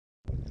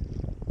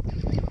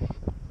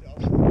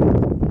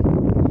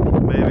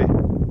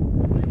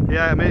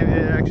Yeah, maybe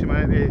it actually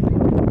might be.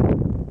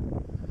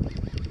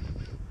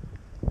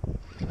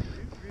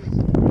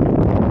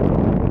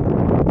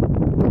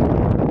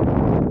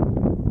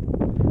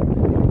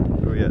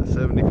 We got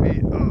 70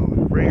 feet. Oh,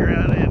 bring her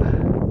on in.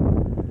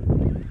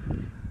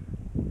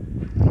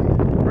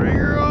 Bring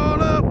her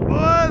on up,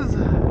 boys.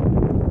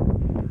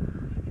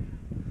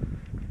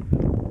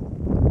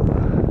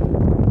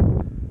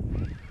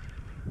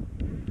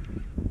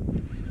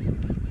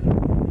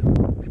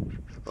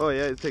 Oh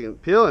yeah, he's taking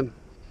peeling.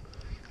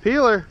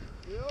 Peeler.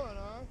 Peeling,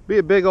 huh? Be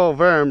a big old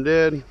worm,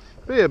 dude.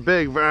 Be a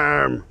big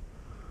worm.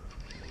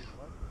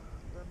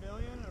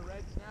 Vermilion, a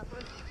red snapper.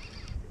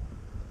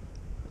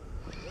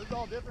 There's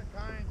all different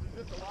kinds.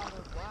 There's just a lot of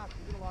those blacks.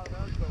 We get a lot of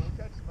those, but we'll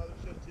catch some other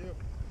shit too.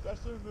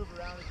 Especially when we move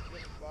around in some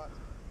different spots.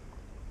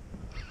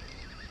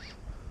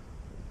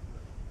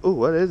 Ooh,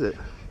 what is it?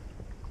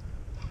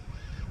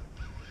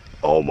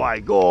 Oh my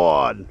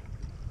god.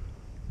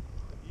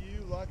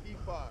 You lucky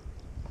fuck.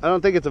 I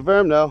don't think it's a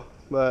worm though,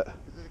 but Is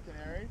it a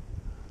canary?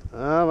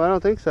 I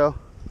don't think so.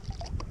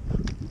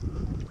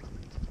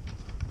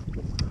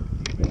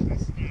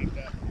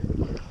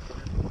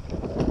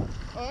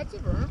 Oh, that's a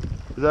worm.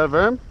 Is that a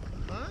worm?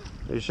 Huh?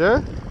 Are you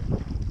sure?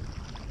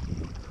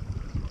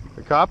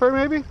 A copper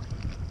maybe? I'm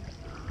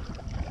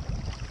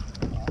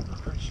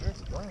pretty sure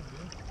it's a worm,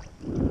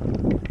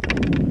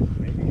 dude.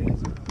 Maybe it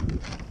is.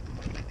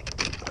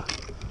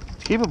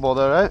 It's keepable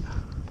though, right?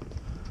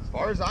 As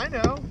far as I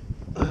know.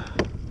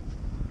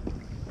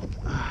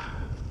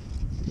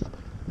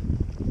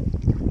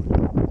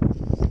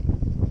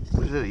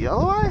 Is it a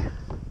yellow eye?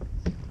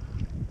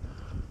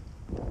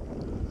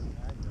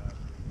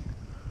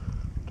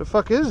 The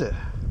fuck is it?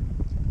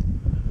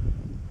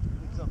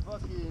 It's a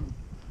fucking.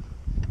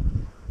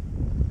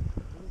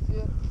 Let me see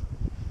it.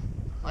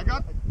 I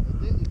got.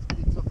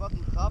 It's a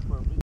fucking copper.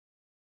 I'll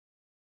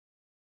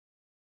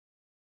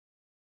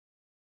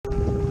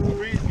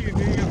bring it to you.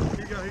 Here you go. Here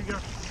you go. Here you go.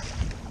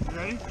 You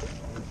ready?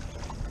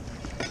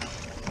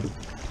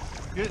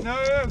 Good. No,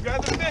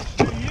 grab the fish.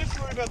 You just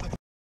worry about the.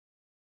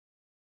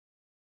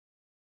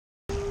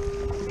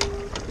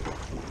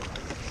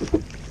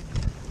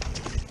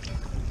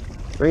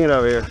 Bring it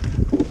over here.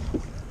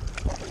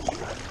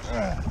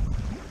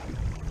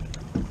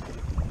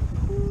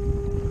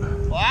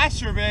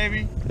 Flasher,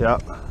 baby.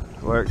 Yep,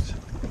 works.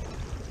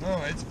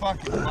 Oh, it's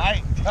fucking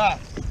light and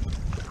tough.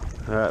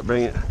 Alright,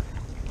 bring it.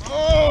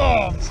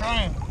 Oh, I'm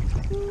trying.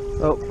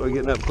 Oh, we're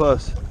getting up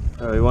close.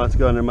 Oh, he wants to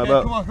go under my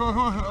boat. Come on, come on,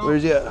 come on. Oh.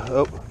 Where's he at?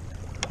 Oh,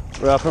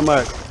 we're off our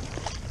mark.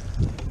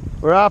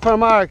 We're off our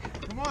mark.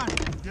 Come on,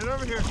 get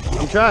over here.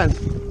 I'm trying.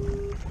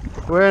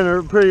 We're in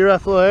a pretty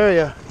rough little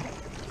area.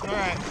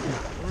 Alright,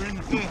 we're in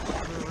the fish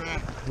where we're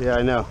at. Yeah,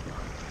 I know.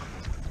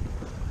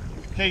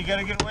 Okay, you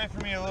gotta get away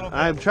from me a little bit.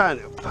 I'm trying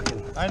to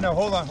fucking. I know,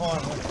 hold on. We'll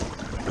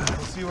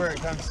see where it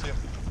comes to.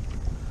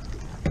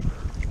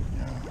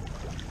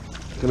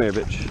 Come here,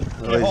 bitch.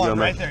 Yeah, hold on,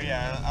 right there,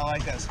 yeah, I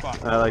like that spot.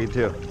 I like it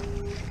too.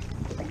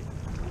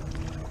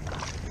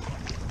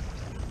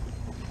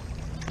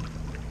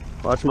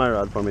 Watch my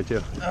rod for me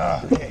too.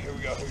 Okay, here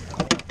we go.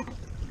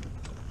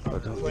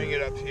 Swing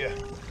it up to you. I'm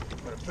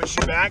gonna push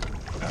you back.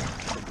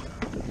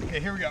 Okay,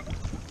 here we go.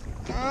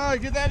 Oh,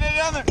 get that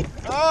down there.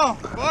 Oh,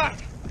 fuck.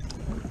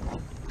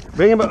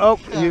 Bring him. Oh,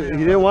 you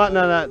didn't want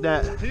none of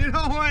that. You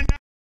don't want that.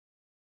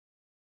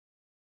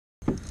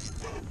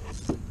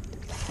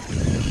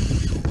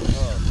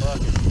 Oh, fuck.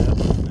 That's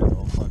a big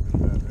old fucking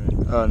red,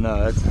 right? Oh, no,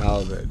 that's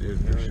halibut, dude,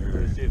 for sure.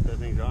 Let's see if that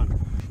thing's on.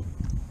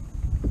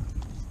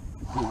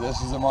 Dude,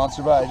 this is a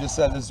monster bite. I just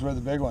said this is where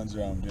the big ones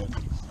roam, dude.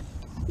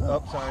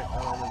 Oh, sorry.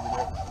 I don't remember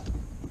there.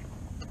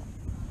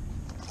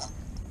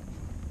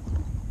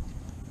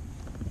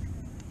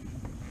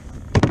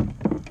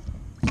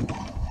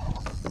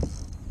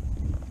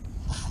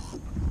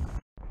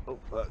 Oh,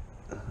 fuck.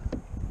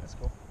 That's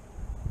cool.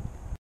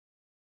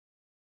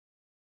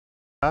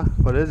 Huh?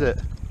 What is it?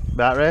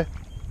 Bat ray?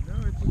 No,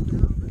 it's just a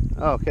halibut.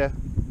 Oh, okay.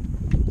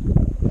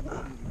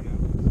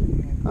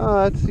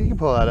 Oh, that's, you can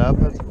pull that up.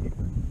 That's,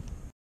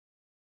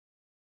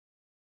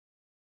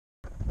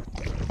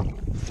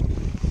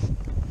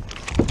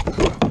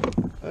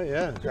 oh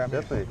yeah,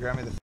 definitely. Grab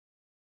me the.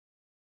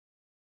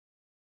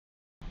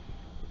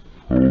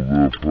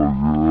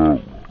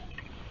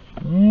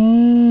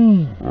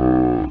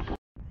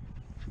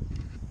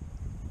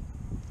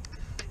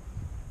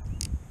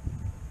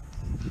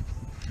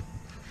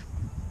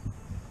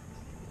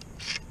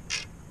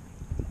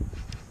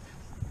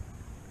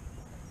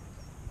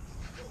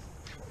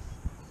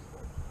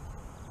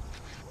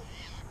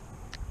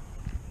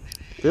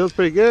 Feels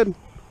pretty good.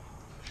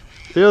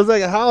 Feels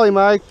like a holly,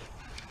 Mike.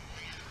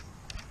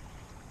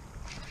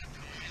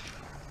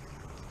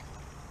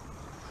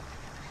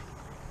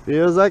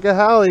 Feels like a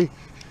holly.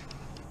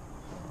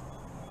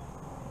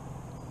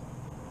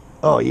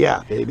 Oh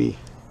yeah, baby.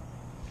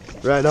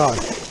 Right on.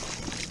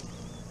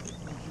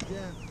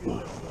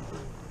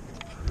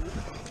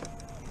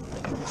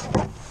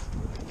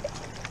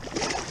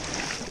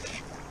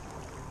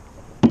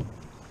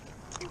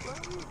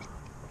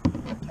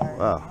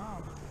 Wow.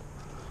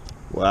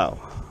 Wow.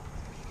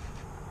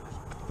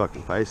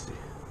 Fucking feisty.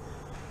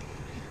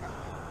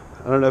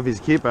 I don't know if he's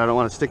a keeper. I don't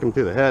want to stick him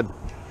through the head.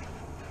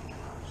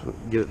 Just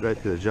want to get it right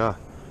through the jaw.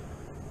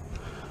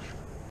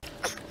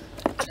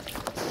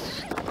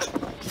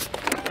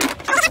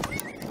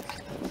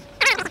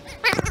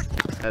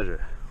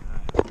 Measure.